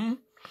come,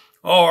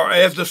 or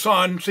as the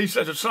sun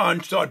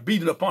starts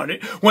beating upon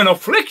it, when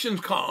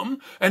afflictions come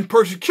and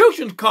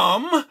persecutions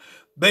come,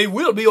 they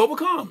will be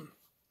overcome.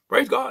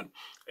 Praise God.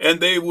 And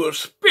they will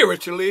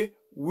spiritually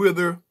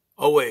wither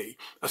away.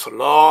 That's a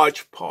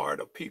large part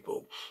of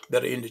people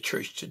that are in the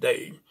church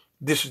today.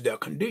 This is their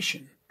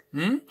condition.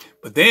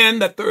 But then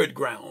the third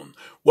ground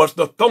was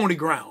the thorny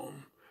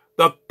ground.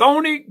 The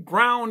thorny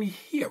ground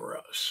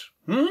hearers.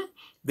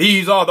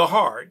 These are the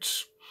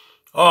hearts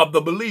of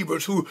the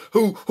believers who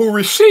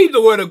receive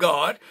the word of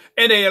God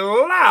and they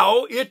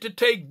allow it to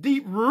take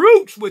deep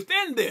roots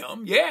within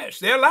them. Yes,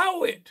 they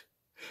allow it.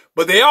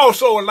 But they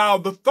also allow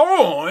the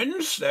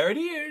thorns. There it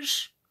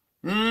is.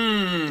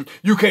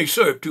 You can't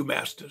serve 2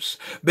 masters.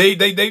 They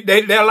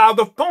allow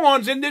the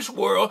thorns in this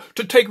world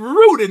to take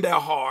root in their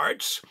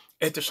hearts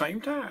at the same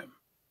time.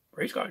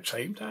 Praise God,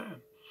 same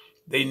time.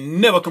 They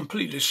never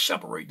completely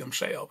separate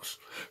themselves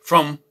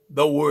from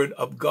the word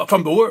of God,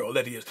 from the world,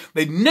 that is.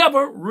 They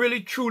never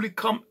really truly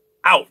come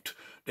out.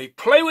 They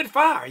play with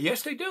fire.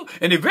 Yes, they do.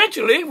 And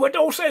eventually, what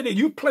they'll say that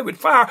you play with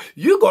fire,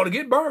 you're going to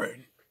get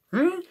burned.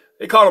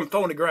 They call them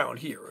thorny ground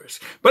hearers.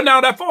 But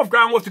now that fourth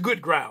ground was the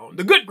good ground.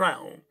 The good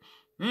ground.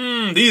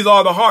 These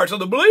are the hearts of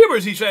the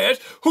believers, he says,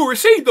 who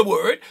receive the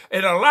word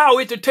and allow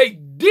it to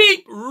take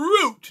deep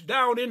root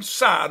down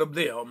inside of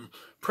them.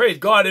 Praise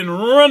God, and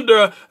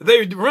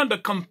they render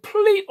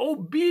complete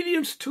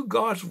obedience to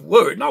God's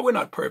word. Now, we're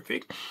not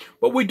perfect,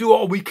 but we do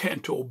all we can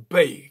to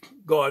obey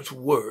God's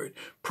word.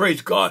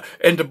 Praise God,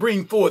 and to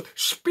bring forth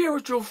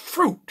spiritual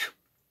fruit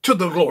to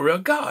the glory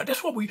of God.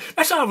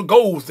 That's our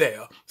goals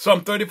there.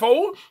 Some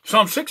 30-fold,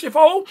 some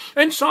 60-fold,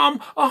 and some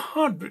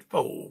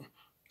 100-fold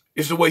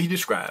is the way he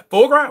described.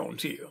 4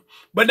 grounds here.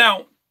 But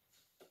now,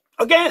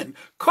 again,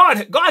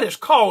 God has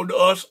called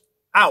us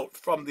out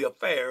from the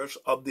affairs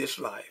of this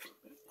life.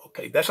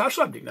 Okay, that's our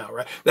subject now,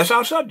 right? That's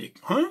our subject,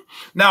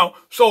 Now,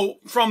 so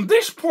from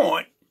this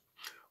point,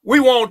 we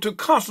want to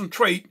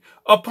concentrate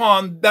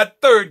upon that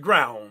third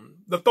ground,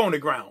 the thorny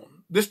ground.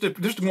 This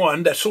is the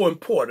one that's so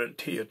important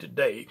here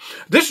today.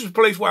 This is the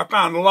place where I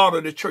found a lot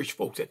of the church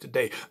folks at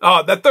today.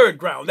 That third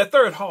ground, that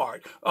third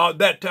heart,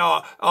 that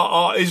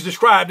is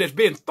described as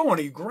being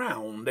thorny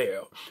ground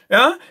there.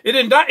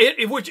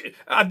 Which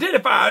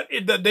identifies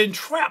the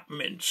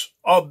entrapments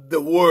of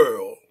the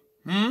world.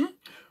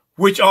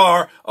 Which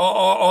are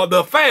the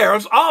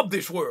affairs of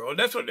this world.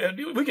 That's what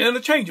we can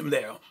interchange them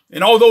there.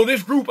 And although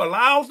this group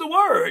allows the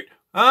word,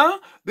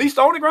 these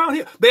thorny ground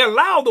here, they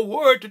allow the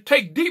word to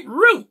take deep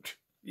root.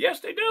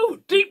 Yes, they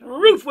do. Deep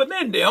roots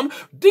within them,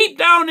 deep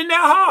down in their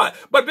heart.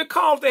 But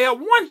because they have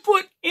one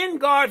foot in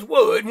God's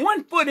word,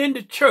 one foot in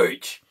the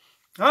church,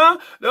 the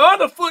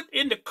other foot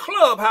in the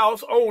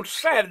clubhouse on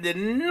Saturday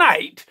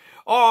night,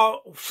 or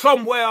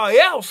somewhere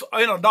else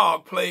in a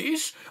dark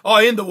place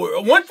or in the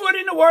world. One foot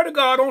in the Word of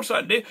God on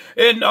Sunday,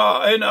 and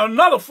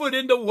another foot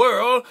in the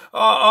world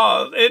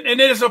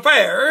and its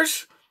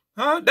affairs.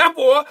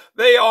 Therefore,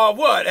 they are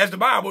what? As the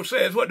Bible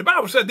says, what the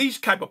Bible says, these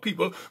type of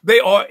people, they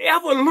are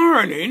ever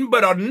learning,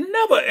 but are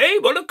never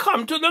able to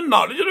come to the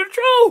knowledge of the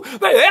truth.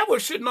 They ever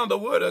sitting on the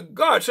Word of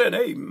God saying,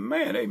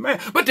 amen, amen.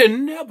 But they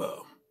never.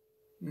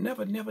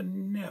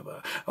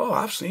 Oh,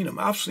 I've seen them.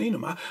 I see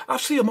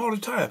them all the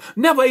time.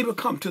 Never able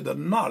to come to the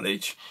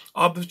knowledge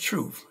of the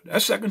truth.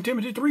 That's 2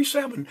 Timothy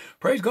 3:7.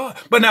 Praise God.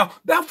 But now,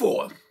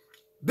 therefore,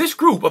 this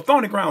group of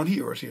thorny ground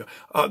hearers here,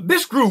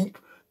 this group,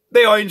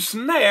 they are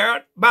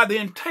ensnared by the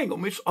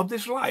entanglements of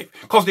this life.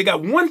 Because they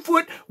got one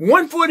foot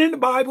in the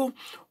Bible,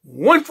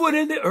 one foot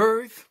in the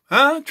earth,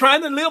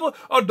 trying to live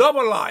a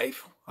double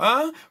life.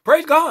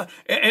 Praise God.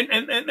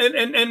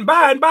 And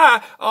by and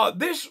by,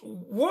 these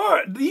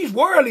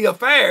worldly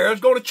affairs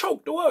going to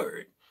choke the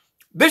word.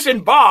 This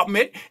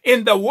involvement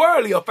in the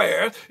worldly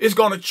affairs is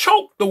going to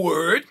choke the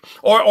word,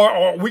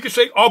 or we could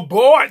say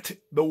abort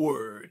the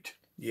word.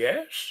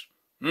 Yes.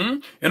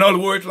 In other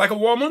words, like a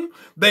woman,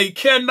 they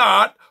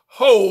cannot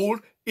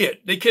hold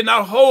it. They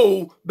cannot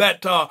hold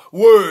that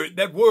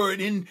word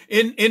in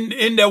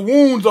the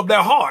wounds of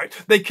their heart.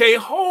 They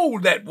can't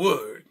hold that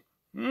word.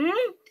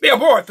 They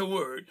abort the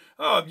word.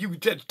 You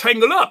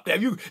tangle up there.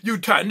 You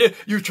trying to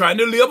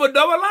live a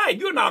double life.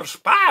 You're not a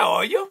spy,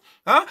 are you?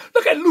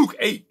 Look at Luke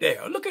 8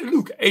 there. Look at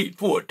Luke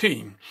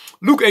 8:14.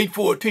 Luke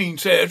 8:14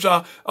 says,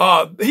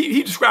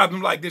 he describes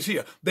them like this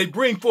here. They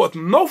bring forth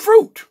no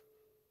fruit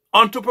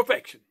unto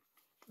perfection.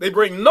 They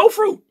bring no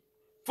fruit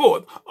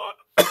forth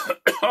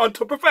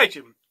unto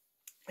perfection.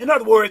 In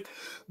other words,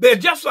 they're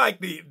just like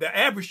the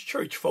average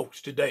church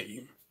folks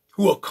today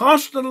who are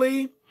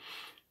constantly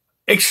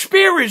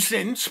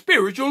experiencing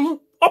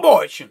spiritual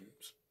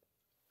abortions.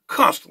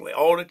 Constantly,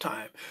 all the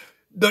time.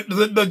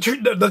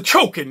 The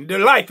choking, their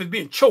life is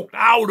being choked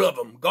out of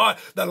them.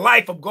 The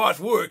life of God's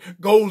word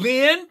goes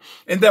in,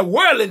 and their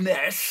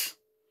worldliness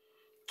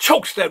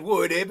chokes that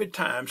word every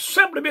time,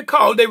 simply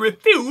because they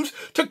refuse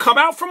to come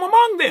out from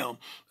among them.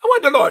 And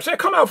what the Lord said,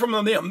 come out from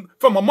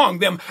among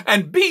them,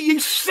 and be ye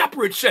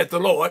separate, said the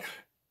Lord.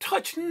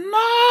 Touch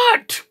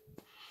not.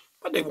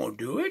 But they won't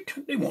do it.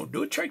 They won't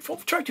do it.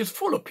 Church is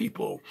full of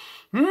people.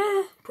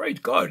 Praise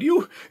God.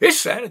 It's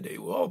Saturday.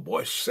 Oh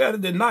boy,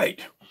 Saturday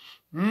night.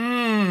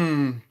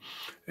 And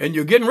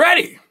you're getting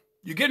ready.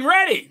 You're getting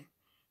ready.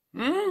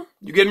 You're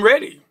getting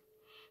ready.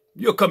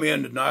 You'll come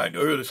in tonight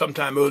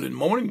sometime early in the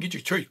morning, get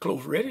your church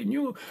clothes ready, and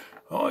you're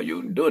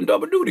doing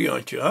double duty,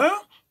 aren't you,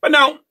 But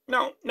now,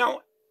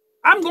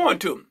 I'm going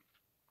to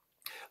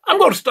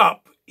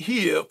stop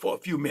here for a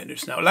few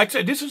minutes now. Like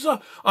I said,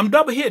 I'm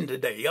double hitting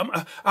today. I'm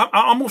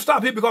going to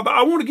stop here because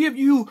I want to give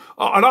you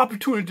an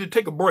opportunity to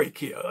take a break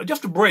here.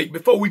 Just a break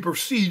before we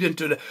proceed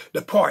into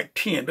the part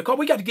 10, because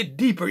we got to get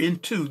deeper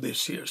into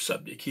this here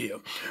subject here.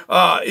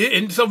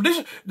 And so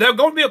there's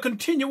going to be a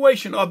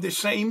continuation of this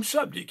same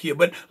subject here.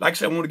 But like I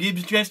said, I want to give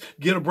you a chance to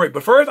get a break.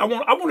 But first, I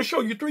want to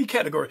show you 3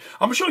 categories.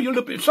 I'm going to show you a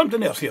little bit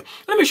something else here.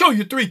 Let me show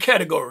you 3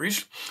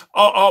 categories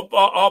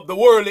of the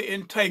worldly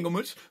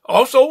entanglements.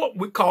 Also,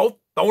 we call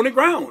thorny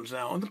grounds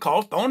now,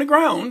 called thorny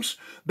grounds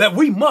that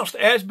we must,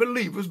 as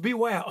believers,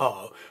 beware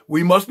of.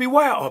 We must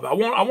beware of. I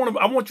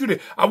want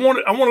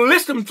to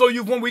list them so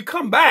you, when we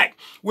come back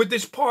with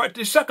this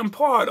second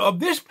part of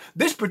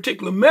this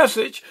particular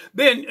message,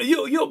 then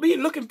you'll be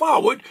looking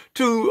forward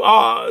to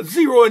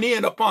zeroing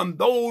in upon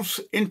those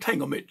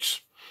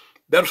entanglements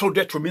that are so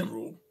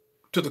detrimental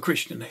to the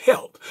Christian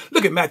health.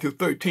 Look at Matthew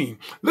 13.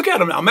 Look at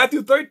them now.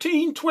 Matthew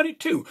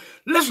 13:22.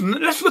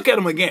 Let's look at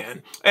them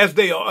again as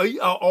they are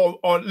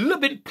a little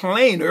bit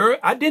plainer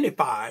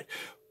identified.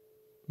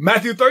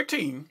 Matthew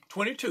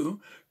 13:22.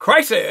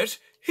 Christ says,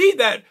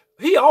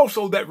 he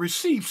also that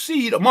receives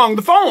seed among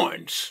the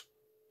thorns.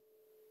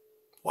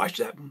 Watch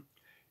that one.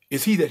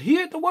 Is he that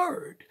heareth the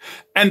word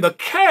and the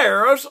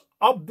cares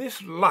of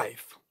this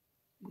life.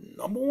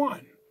 Number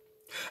one.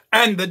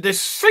 And the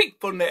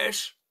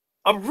deceitfulness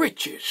of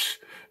riches.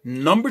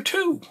 Number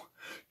two,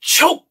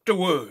 choke the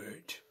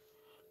word,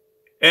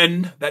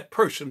 and that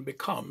person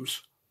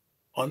becomes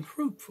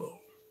unfruitful.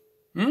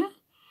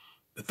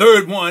 The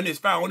third one is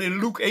found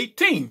in Luke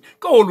 18.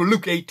 Go to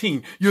Luke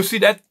 18. You'll see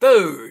that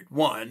third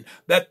one,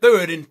 that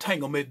third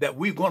entanglement that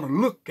we're going to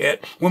look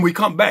at when we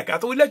come back.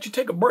 After we let you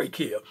take a break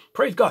here.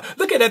 Praise God.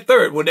 Look at that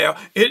third one there.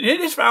 It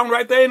is found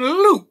right there in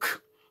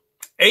Luke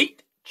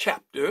 8,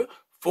 chapter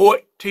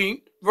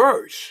 14th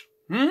verse.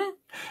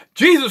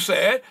 Jesus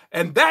said,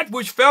 and that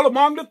which fell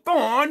among the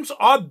thorns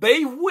are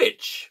they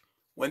which,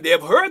 when they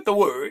have heard the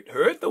word,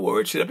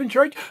 sit up in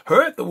church,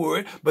 heard the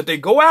word, but they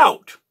go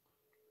out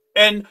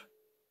and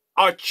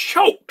are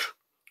choked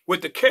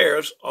with the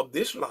cares of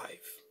this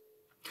life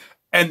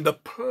and the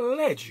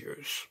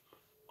pleasures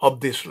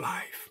of this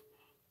life.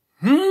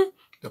 The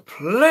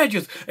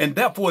pleasures, and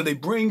therefore they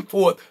bring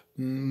forth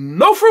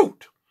no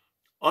fruit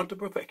unto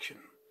perfection.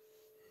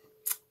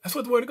 That's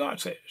what the Word of God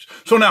says.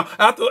 So now,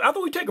 after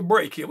we take a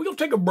break here, we're going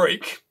to take a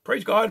break.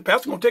 Praise God. The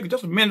pastor's going to take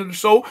just a minute or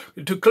so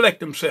to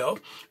collect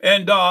himself.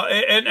 And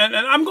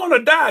I'm going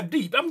to dive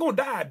deep. I want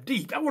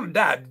to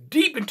dive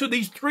deep into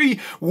these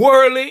three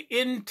worldly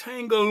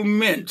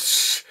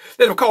entanglements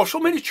that have caused so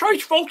many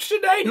church folks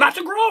today not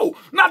to grow,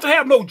 not to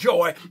have no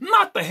joy,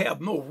 not to have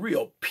no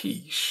real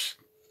peace,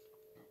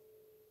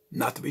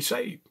 not to be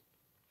saved.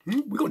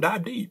 We're going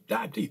to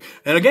dive deep.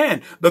 And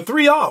again, the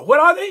three are, what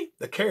are they?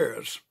 The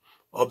cares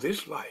of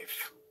this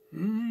life.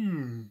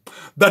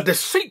 The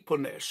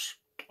deceitfulness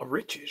of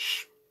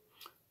riches.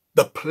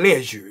 The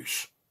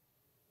pleasures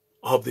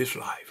of this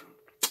life.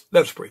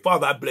 Let us pray.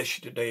 Father, I bless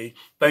you today.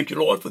 Thank you,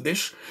 Lord, for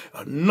this.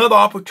 Another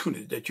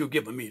opportunity that you've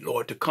given me,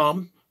 Lord, to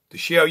come to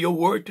share your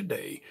word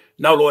today.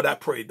 Now, Lord, I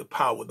pray the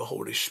power of the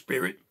Holy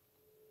Spirit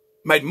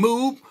might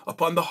move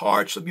upon the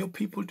hearts of your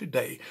people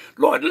today.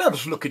 Lord, let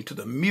us look into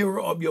the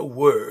mirror of your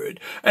word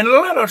and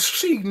let us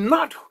see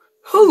not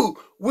who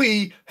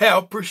we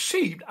have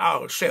perceived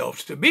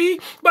ourselves to be,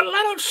 but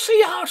let us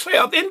see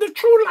ourselves in the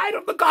true light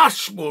of the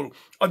gospel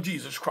of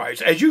Jesus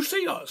Christ. As you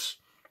see us,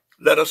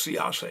 let us see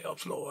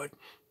ourselves, Lord.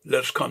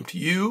 Let us come to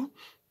you,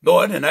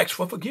 Lord, and ask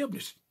for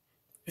forgiveness.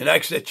 And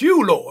ask that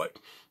you, Lord,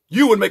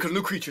 you would make us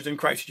new creatures in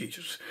Christ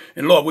Jesus.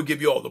 And Lord, we'll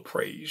give you all the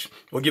praise.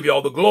 We'll give you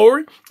all the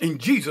glory. In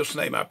Jesus'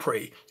 name I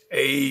pray.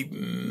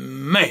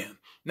 Amen.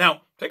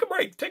 Now, take a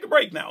break. Take a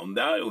break now.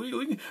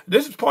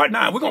 This is part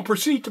 9. We're going to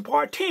proceed to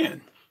part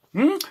 10.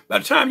 By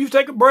the time you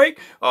take a break,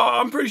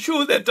 I'm pretty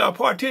sure that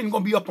part 10 is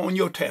going to be up on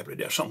your tablet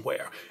there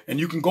somewhere. And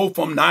you can go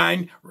from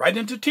 9 right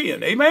into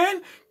 10.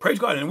 Amen? Praise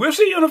God. And we'll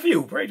see you in a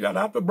few. Praise God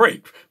after the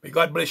break. May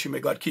God bless you. May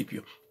God keep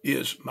you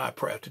is my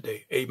prayer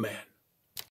today. Amen.